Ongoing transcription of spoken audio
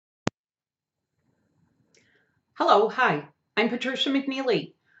Hello, hi. I'm Patricia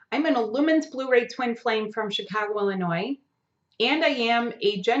McNeely. I'm an Illumins Blu-ray Twin Flame from Chicago, Illinois, and I am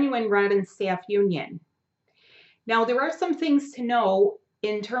a genuine Rod and Staff Union. Now, there are some things to know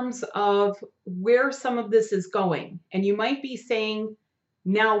in terms of where some of this is going, and you might be saying,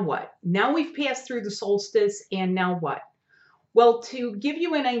 now what? Now we've passed through the solstice, and now what? Well, to give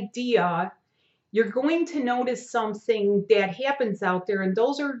you an idea, you're going to notice something that happens out there, and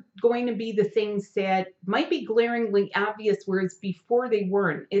those are going to be the things that might be glaringly obvious, whereas before they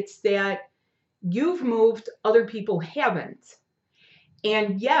weren't. It's that you've moved, other people haven't.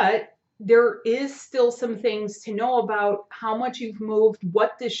 And yet, there is still some things to know about how much you've moved,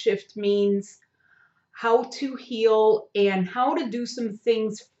 what this shift means, how to heal, and how to do some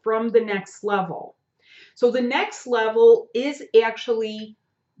things from the next level. So the next level is actually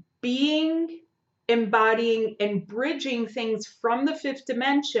embodying and bridging things from the fifth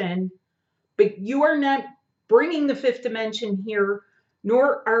dimension, but you are not bringing the fifth dimension here,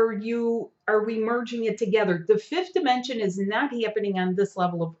 nor are we merging it together. The fifth dimension is not happening on this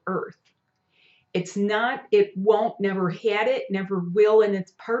level of Earth. It's not, it won't, never had it, never will, and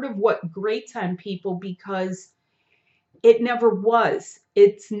it's part of what grates on people because it never was.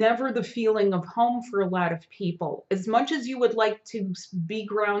 It's never the feeling of home for a lot of people. As much as you would like to be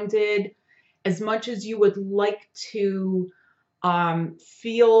grounded, as much as you would like to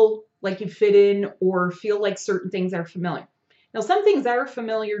feel like you fit in or feel like certain things are familiar. Now, some things are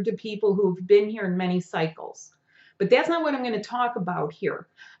familiar to people who've been here in many cycles, but that's not what I'm going to talk about here.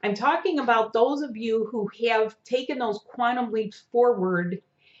 I'm talking about those of you who have taken those quantum leaps forward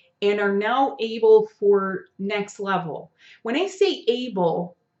and are now able for next level. When I say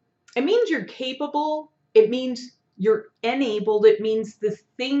able, it means you're capable. It means you're enabled. It means the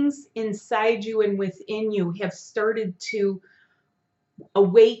things inside you and within you have started to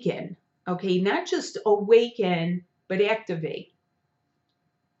awaken. Okay, not just awaken, but activate.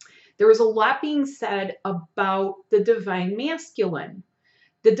 There is a lot being said about the divine masculine.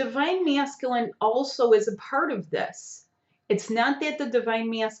 The divine masculine also is a part of this. It's not that the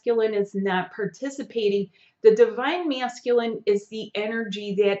divine masculine is not participating. The divine masculine is the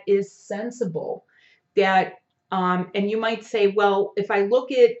energy that is sensible, that and you might say, well, if I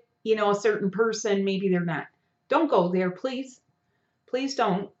look at, a certain person, maybe they're not. Don't go there, please. Please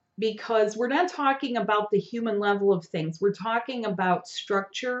don't, because we're not talking about the human level of things. We're talking about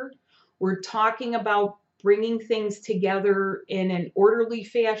structure. We're talking about bringing things together in an orderly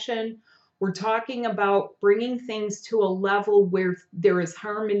fashion. We're talking about bringing things to a level where there is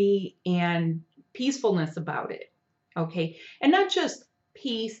harmony and peacefulness about it. Okay, and not just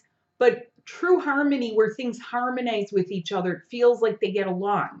peace, but true harmony where things harmonize with each other. It feels like they get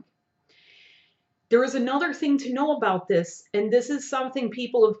along. There is another thing to know about this, and this is something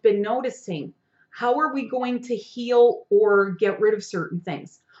people have been noticing. How are we going to heal or get rid of certain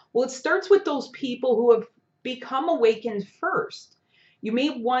things? Well, it starts with those people who have become awakened first. You may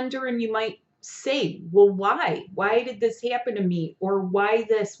wonder and you might say, well, why? Why did this happen to me? Or why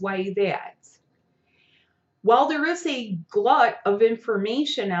this, why that? While there is a glut of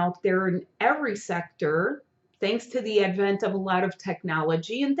information out there in every sector, thanks to the advent of a lot of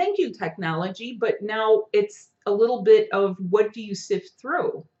technology, and thank you, technology, but now it's a little bit of what do you sift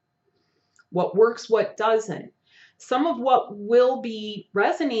through? What works, what doesn't? Some of what will be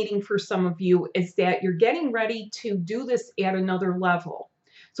resonating for some of you is that you're getting ready to do this at another level.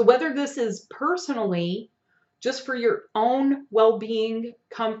 So whether this is personally, just for your own well-being,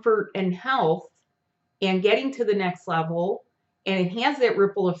 comfort, and health, and getting to the next level, and it has that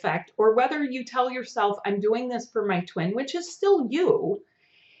ripple effect, or whether you tell yourself, I'm doing this for my twin, which is still you,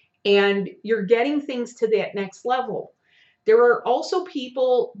 and you're getting things to that next level. There are also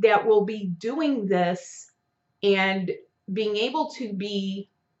people that will be doing this and being able to be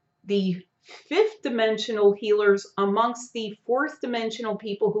the fifth dimensional healers amongst the fourth dimensional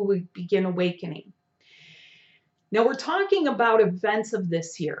people who would begin awakening. Now we're talking about events of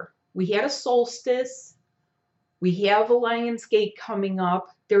this year. We had a solstice. We have a Lion's Gate coming up.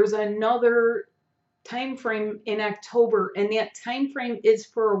 There's another time frame in October, and that time frame is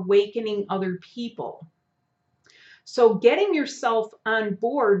for awakening other people. So getting yourself on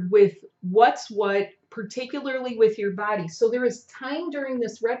board with what's what, particularly with your body. So there is time during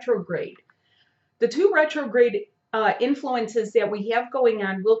this retrograde. The two retrograde influences that we have going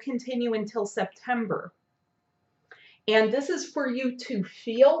on will continue until September. And this is for you to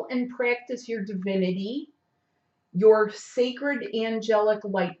feel and practice your divinity, your sacred angelic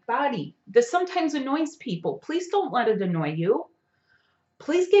light body. This sometimes annoys people. Please don't let it annoy you.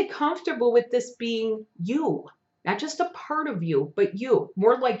 Please get comfortable with this being you, not just a part of you, but you,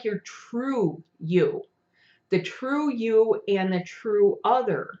 more like your true you. the true you and the true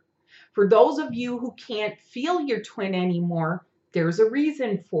other. For those of you who can't feel your twin anymore, there's a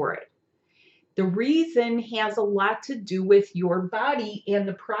reason for it. The reason has a lot to do with your body and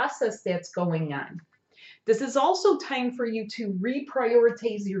the process that's going on. This is also time for you to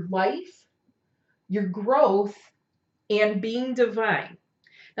reprioritize your life, your growth, and being divine.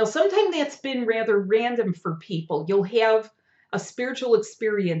 Now, sometimes that's been rather random for people. You'll have a spiritual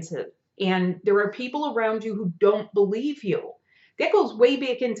experience, and there are people around you who don't believe you. That goes way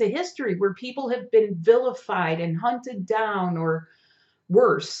back into history where people have been vilified and hunted down, or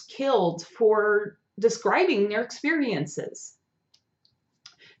worse, killed for describing their experiences.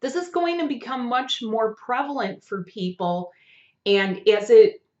 This is going to become much more prevalent for people, and as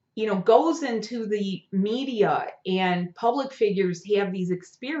it goes into the media and public figures have these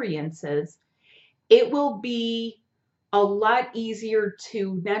experiences, it will be a lot easier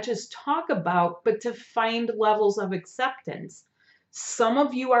to not just talk about, but to find levels of acceptance. Some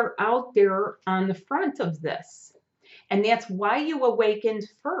of you are out there on the front of this, and that's why you awakened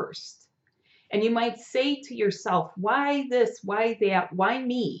first. And you might say to yourself, why this, why that, why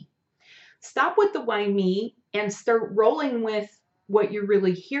me? Stop with the why me and start rolling with what you're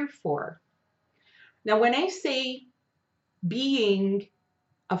really here for. Now, when I say being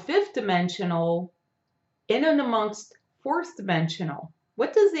a fifth dimensional in and amongst fourth dimensional,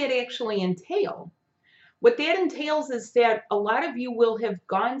 what does that actually entail? What that entails is that a lot of you will have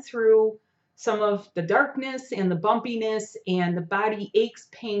gone through some of the darkness and the bumpiness and the body aches,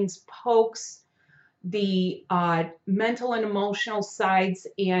 pains, pokes, the mental and emotional sides.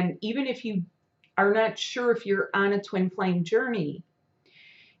 And even if you are not sure if you're on a twin flame journey,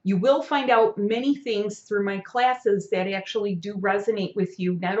 you will find out many things through my classes that actually do resonate with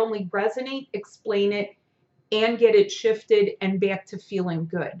you. Not only resonate, explain it, and get it shifted and back to feeling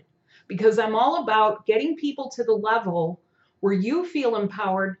good. Because I'm all about getting people to the level where you feel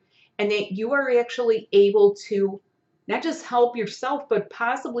empowered and that you are actually able to not just help yourself, but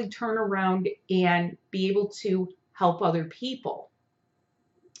possibly turn around and be able to help other people.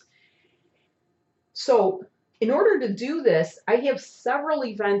 So in order to do this, I have several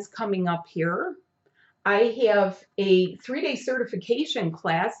events coming up here. I have a 3-day certification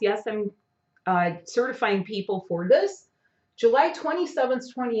class. Yes, I'm certifying people for this. July 27th,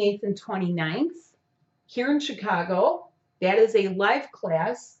 28th, and 29th here in Chicago. That is a live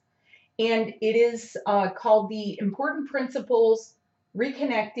class, and it is called the Important Principles,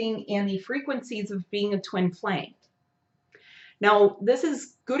 Reconnecting, and the Frequencies of Being a Twin Flame. Now, this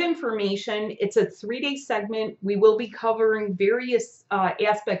is good information. It's a 3-day segment. We will be covering various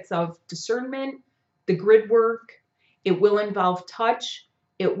aspects of discernment, the grid work. It will involve touch.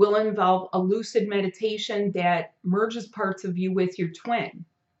 It will involve a lucid meditation that merges parts of you with your twin.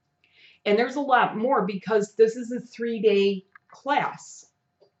 And there's a lot more because this is a 3-day class.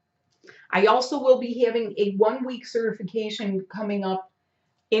 I also will be having a 1-week certification coming up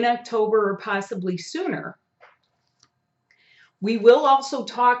in October or possibly sooner. We will also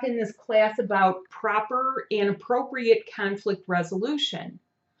talk in this class about proper and appropriate conflict resolution.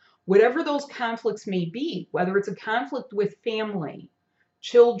 Whatever those conflicts may be, whether it's a conflict with family,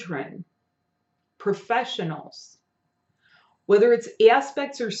 children, professionals, whether it's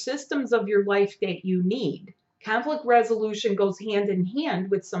aspects or systems of your life that you need, conflict resolution goes hand in hand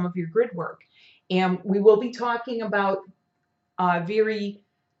with some of your grid work. And we will be talking about very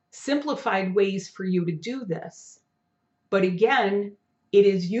simplified ways for you to do this. But again, it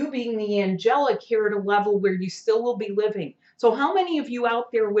is you being the angelic here at a level where you still will be living. So how many of you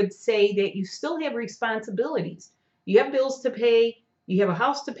out there would say that you still have responsibilities? You have bills to pay, you have a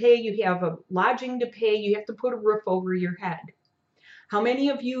house to pay, you have a lodging to pay, you have to put a roof over your head. How many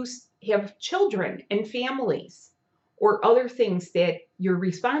of you have children and families or other things that you're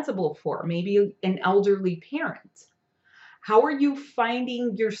responsible for? Maybe an elderly parent. How are you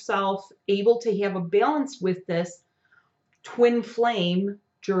finding yourself able to have a balance with this twin flame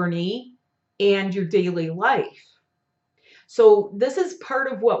journey and your daily life? So this is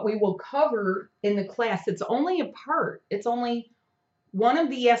part of what we will cover in the class. It's only a part. It's only one of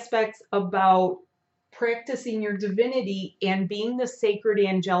the aspects about practicing your divinity and being the sacred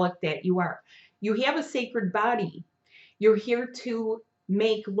angelic that you are. You have a sacred body. You're here to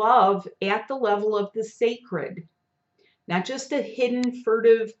make love at the level of the sacred, not just a hidden,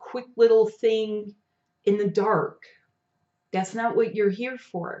 furtive, quick little thing in the dark. That's not what you're here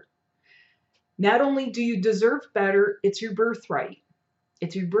for. Not only do you deserve better, it's your birthright.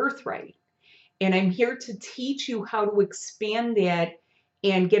 It's your birthright. And I'm here to teach you how to expand that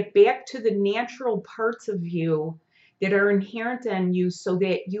and get back to the natural parts of you that are inherent in you so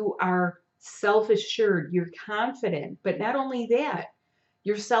that you are self-assured, you're confident, but not only that,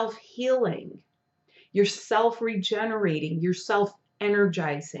 you're self-healing, you're self-regenerating, you're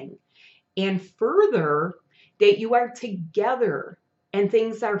self-energizing, and further, that you are together and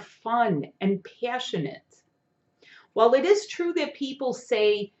things are fun and passionate. While it is true that people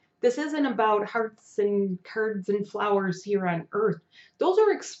say this isn't about hearts and cards and flowers here on earth, those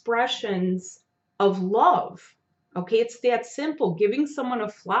are expressions of love. Okay, it's that simple. Giving someone a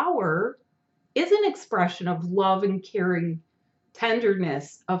flower is an expression of love and caring,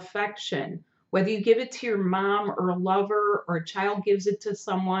 tenderness, affection. Whether you give it to your mom or a lover or a child gives it to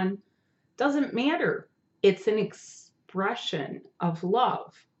someone, doesn't matter. It's an expression of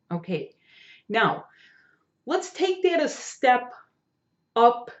love. Okay, now let's take that a step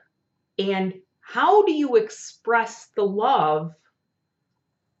up. And how do you express the love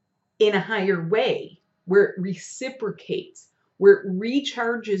in a higher way where it reciprocates, where it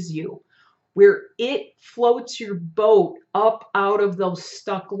recharges you, where it floats your boat up out of those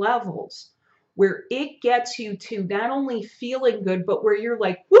stuck levels, where it gets you to not only feeling good, but where you're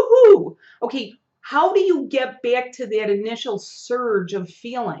like, woohoo! Okay, how do you get back to that initial surge of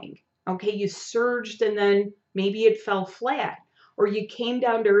feeling? Okay, you surged and then maybe it fell flat, or you came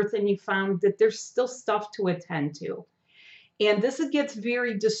down to earth and you found that there's still stuff to attend to. And this gets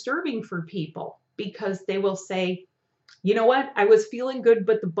very disturbing for people because they will say, you know what, I was feeling good,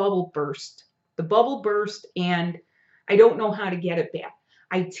 but the bubble burst. The bubble burst and I don't know how to get it back.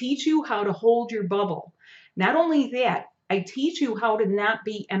 I teach you how to hold your bubble. Not only that, I teach you how to not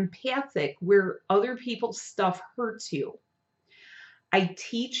be empathic where other people's stuff hurts you. I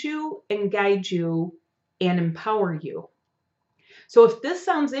teach you and guide you and empower you. So if this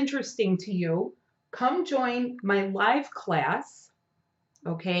sounds interesting to you, come join my live class,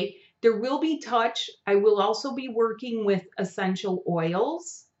 okay? There will be touch. I will also be working with essential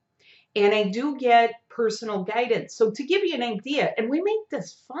oils, and I do get personal guidance. So to give you an idea, and we make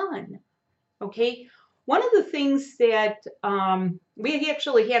this fun, okay? One of the things that we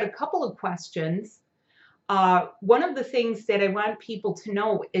actually had a couple of questions. One of the things that I want people to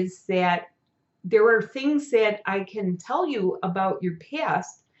know is that there are things that I can tell you about your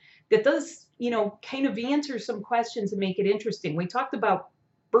past that does, kind of answer some questions and make it interesting. We talked about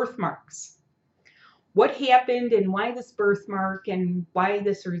birthmarks. What happened and why this birthmark and why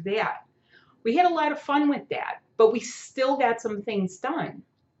this or that. We had a lot of fun with that, but we still got some things done.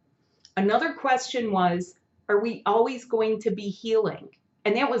 Another question was, are we always going to be healing?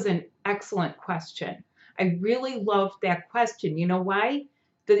 And that was an excellent question. I really loved that question. You know why?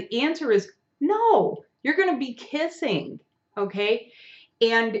 The answer is no, you're going to be kissing, okay?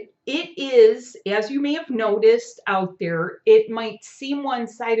 And it is, as you may have noticed out there, it might seem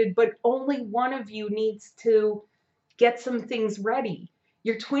one-sided, but only one of you needs to get some things ready.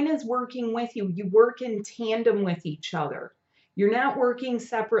 Your twin is working with you. You work in tandem with each other. You're not working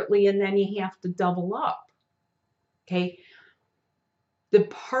separately and then you have to double up, okay? The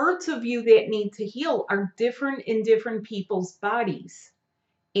parts of you that need to heal are different in different people's bodies.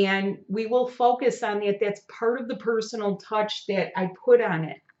 And we will focus on that. That's part of the personal touch that I put on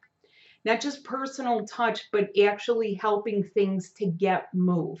it. Not just personal touch, but actually helping things to get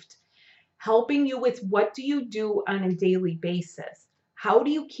moved. Helping you with what do you do on a daily basis? How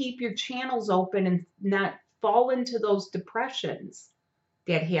do you keep your channels open and not fall into those depressions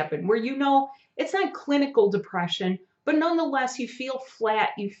that happen? Where it's not clinical depression, but nonetheless you feel flat,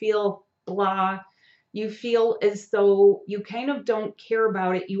 you feel blah. You feel as though you kind of don't care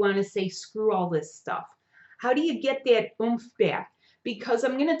about it. You want to say, screw all this stuff. How do you get that oomph back? Because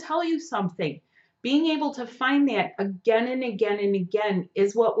I'm going to tell you something. Being able to find that again and again and again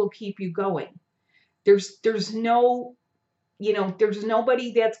is what will keep you going. There's no, there's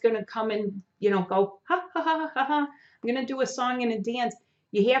nobody that's going to come and, go, ha, ha, ha, ha, ha. I'm going to do a song and a dance.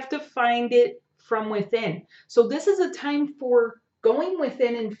 You have to find it from within. So this is a time for going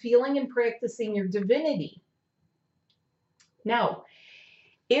within and feeling and practicing your divinity. Now,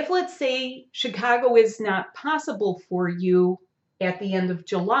 if let's say Chicago is not possible for you at the end of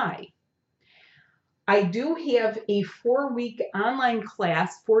July, I do have a 4-week online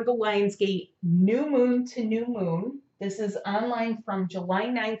class for the Lionsgate New Moon to New Moon. This is online from July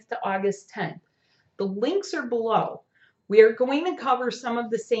 9th to August 10th. The links are below. We are going to cover some of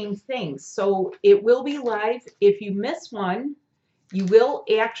the same things. So it will be live. If you miss one, you will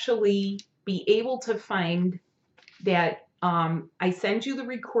actually be able to find that I send you the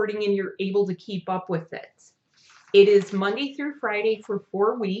recording and you're able to keep up with it. It is Monday through Friday for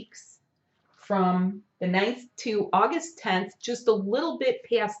 4 weeks from the 9th to August 10th, just a little bit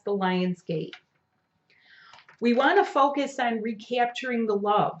past the Lionsgate. We want to focus on recapturing the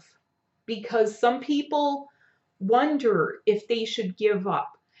love. because some people wonder if they should give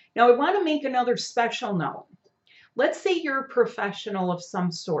up. Now, I want to make another special note. Let's say you're a professional of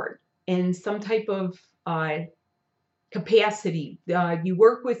some sort in some type of capacity. You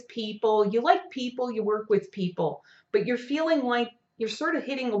work with people, you like people, you work with people, but you're feeling like you're sort of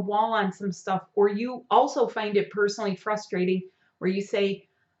hitting a wall on some stuff, or you also find it personally frustrating where you say,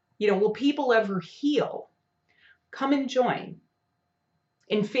 will people ever heal? Come and join.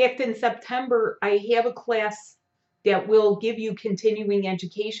 In fact, in September, I have a class that will give you continuing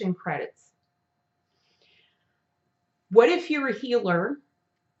education credits. What if you're a healer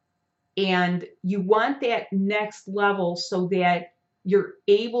and you want that next level so that you're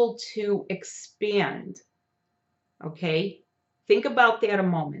able to expand? Okay, think about that a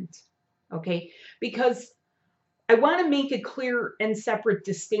moment. Okay, because I want to make a clear and separate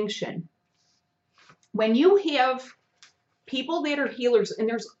distinction. When you have people that are healers, and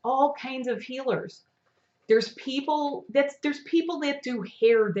there's all kinds of healers. There's people that do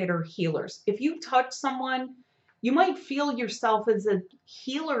hair that are healers. If you touch someone, you might feel yourself as a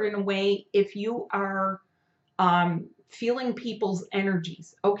healer in a way if you are feeling people's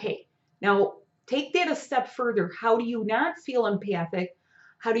energies. Okay, now take that a step further. How do you not feel empathic?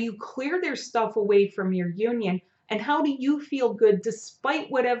 How do you clear their stuff away from your union? And how do you feel good despite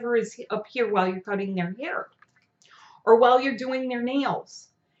whatever is up here while you're cutting their hair? Or while you're doing their nails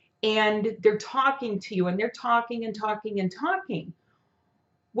and they're talking to you and they're talking and talking and talking.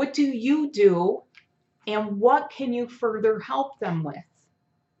 What do you do and what can you further help them with?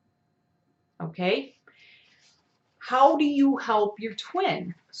 Okay? How do you help your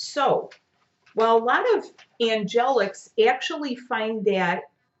twin? So, while a lot of angelics actually find that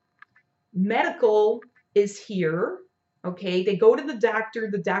medical is here, okay, they go to the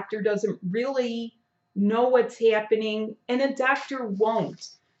doctor doesn't really know what's happening, and a doctor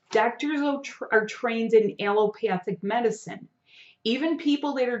won't. Doctors are trained in allopathic medicine. Even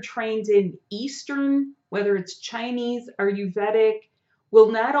people that are trained in Eastern, whether it's Chinese or Ayurvedic, will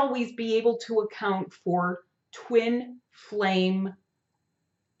not always be able to account for twin flame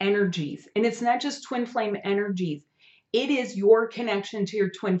energies. And it's not just twin flame energies. It is your connection to your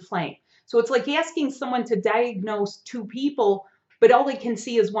twin flame. So it's like asking someone to diagnose two people, but all they can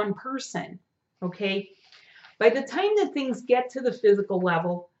see is one person, okay? By the time that things get to the physical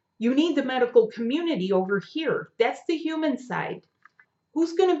level, you need the medical community over here. That's the human side.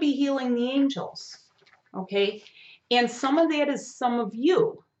 Who's going to be healing the angels? Okay? And some of that is some of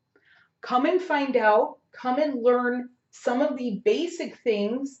you. Come and find out, come and learn some of the basic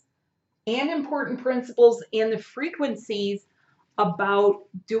things and important principles and the frequencies about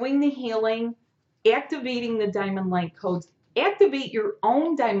doing the healing, activating the diamond light codes, activate your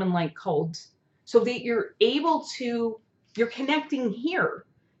own diamond light codes so that you're able to, you're connecting here.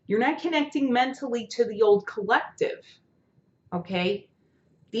 You're not connecting mentally to the old collective, okay?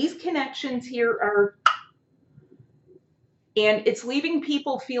 These connections here are, and it's leaving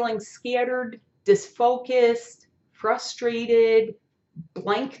people feeling scattered, disfocused, frustrated,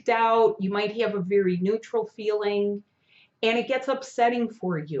 blanked out. You might have a very neutral feeling, and it gets upsetting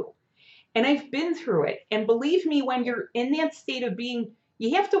for you. And I've been through it. And believe me, when you're in that state of being,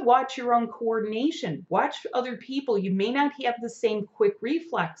 you have to watch your own coordination. Watch other people. You may not have the same quick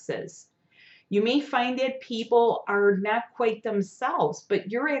reflexes. You may find that people are not quite themselves,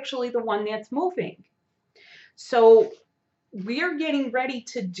 but you're actually the one that's moving. So we're getting ready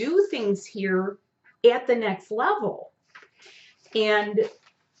to do things here at the next level. And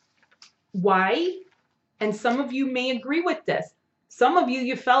why? And some of you may agree with this. Some of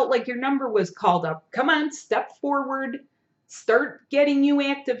you felt like your number was called up. Come on, step forward, start getting you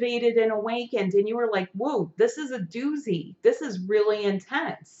activated and awakened. And you were like, whoa, this is a doozy. This is really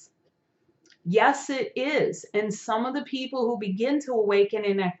intense. Yes, it is. And some of the people who begin to awaken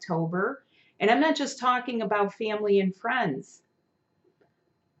in October, and I'm not just talking about family and friends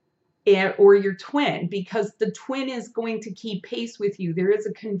or your twin, because the twin is going to keep pace with you. There is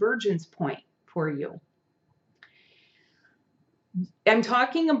a convergence point for you. I'm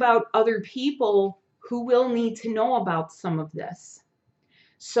talking about other people who will need to know about some of this.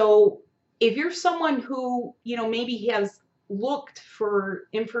 So if you're someone who, maybe has looked for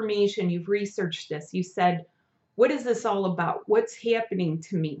information, you've researched this, you said, what is this all about? What's happening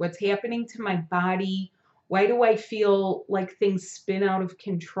to me? What's happening to my body? Why do I feel like things spin out of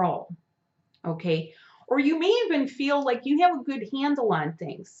control? Okay. Or you may even feel like you have a good handle on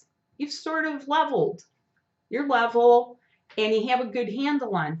things. You've sort of leveled. You're level and you have a good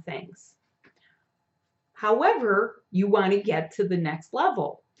handle on things. However, you want to get to the next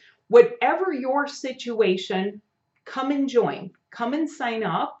level. Whatever your situation, come and join. Come and sign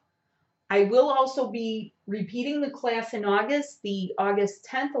up. I will also be repeating the class in August, the August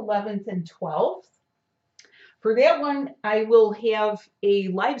 10th, 11th, and 12th. For that one, I will have a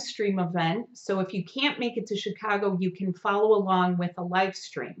live stream event. So if you can't make it to Chicago, you can follow along with a live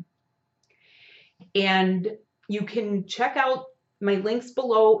stream. And you can check out my links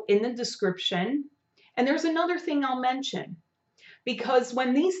below in the description. And there's another thing I'll mention, because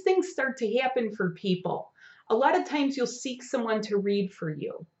when these things start to happen for people, a lot of times you'll seek someone to read for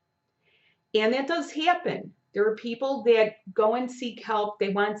you. And that does happen. There are people that go and seek help. They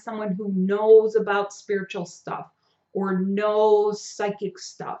want someone who knows about spiritual stuff, or knows psychic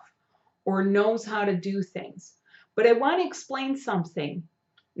stuff, or knows how to do things. But I want to explain something.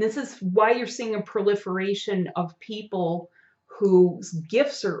 This is why you're seeing a proliferation of people whose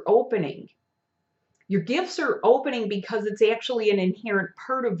gifts are opening. Your gifts are opening because it's actually an inherent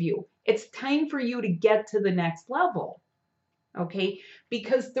part of you. It's time for you to get to the next level. Okay?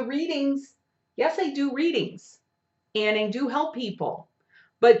 Because the readings, yes, I do readings and I do help people.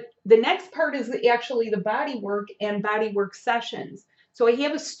 But the next part is actually the body work and body work sessions. So I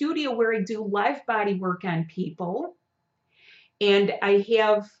have a studio where I do live body work on people. And I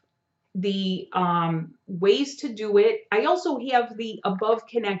have the ways to do it. I also have the above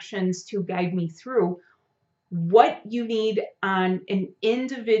connections to guide me through what you need on an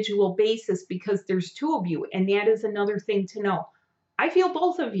individual basis, because there's two of you. And that is another thing to know. I feel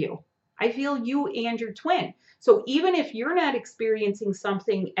both of you. I feel you and your twin. So even if you're not experiencing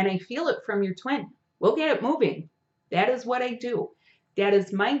something and I feel it from your twin, we'll get it moving. That is what I do. That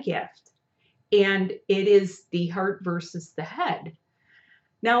is my gift. And it is the heart versus the head.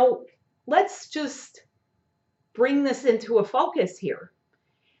 Now, let's just bring this into a focus here.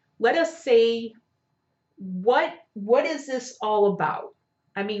 Let us say, what is this all about?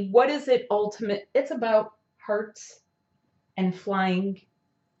 I mean, what is it ultimate? It's about hearts and flying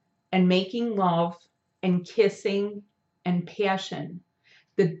and making love and kissing and passion.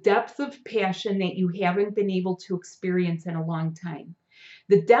 The depth of passion that you haven't been able to experience in a long time.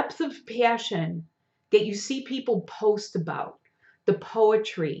 The depth of passion that you see people post about. The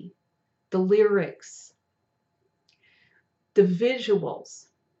poetry, the lyrics, the visuals,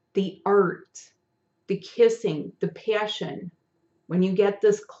 the art, the kissing, the passion. When you get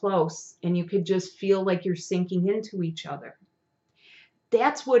this close and you could just feel like you're sinking into each other.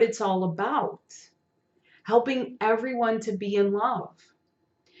 That's what it's all about. Helping everyone to be in love.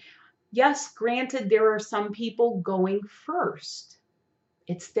 Yes, granted, there are some people going first.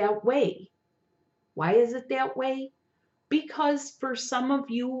 It's that way. Why is it that way? Because for some of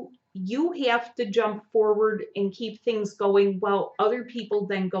you, you have to jump forward and keep things going while other people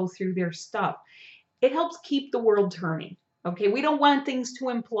then go through their stuff. It helps keep the world turning. Okay, we don't want things to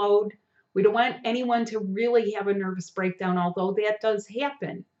implode. We don't want anyone to really have a nervous breakdown, although that does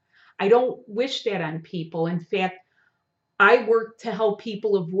happen. I don't wish that on people. In fact, I work to help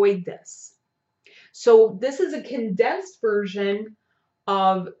people avoid this. So this is a condensed version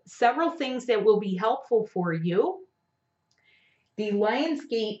of several things that will be helpful for you. The Lion's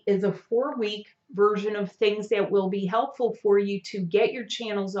Gate is a 4-week version of things that will be helpful for you to get your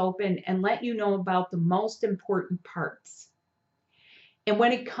channels open and let you know about the most important parts. And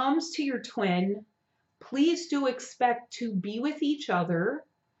when it comes to your twin, please do expect to be with each other,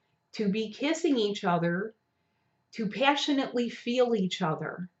 to be kissing each other, to passionately feel each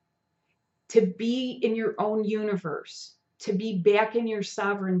other, to be in your own universe, to be back in your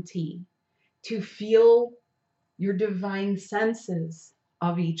sovereignty, to feel your divine senses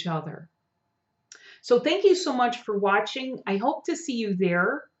of each other. So thank you so much for watching. I hope to see you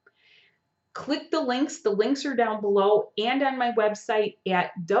there. Click the links. The links are down below and on my website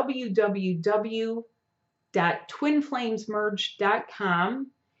at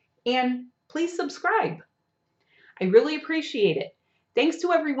www.twinflamesmerge.com. And please subscribe. I really appreciate it. Thanks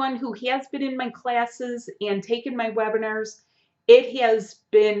to everyone who has been in my classes and taken my webinars. It has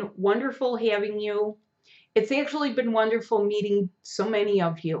been wonderful having you. It's actually been wonderful meeting so many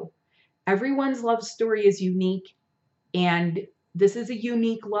of you. Everyone's love story is unique, and this is a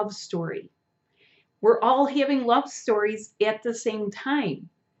unique love story. We're all having love stories at the same time,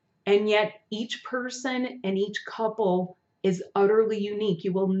 and yet each person and each couple is utterly unique.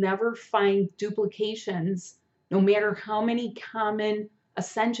 You will never find duplications, no matter how many common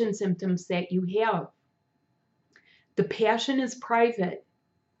ascension symptoms that you have. The passion is private,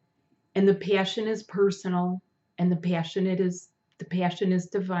 and the passion is personal, and the passion is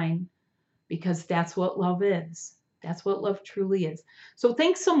divine, because that's what love is. That's what love truly is. So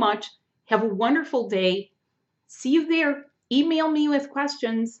thanks so much. Have a wonderful day. See you there. Email me with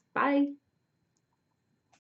questions. Bye.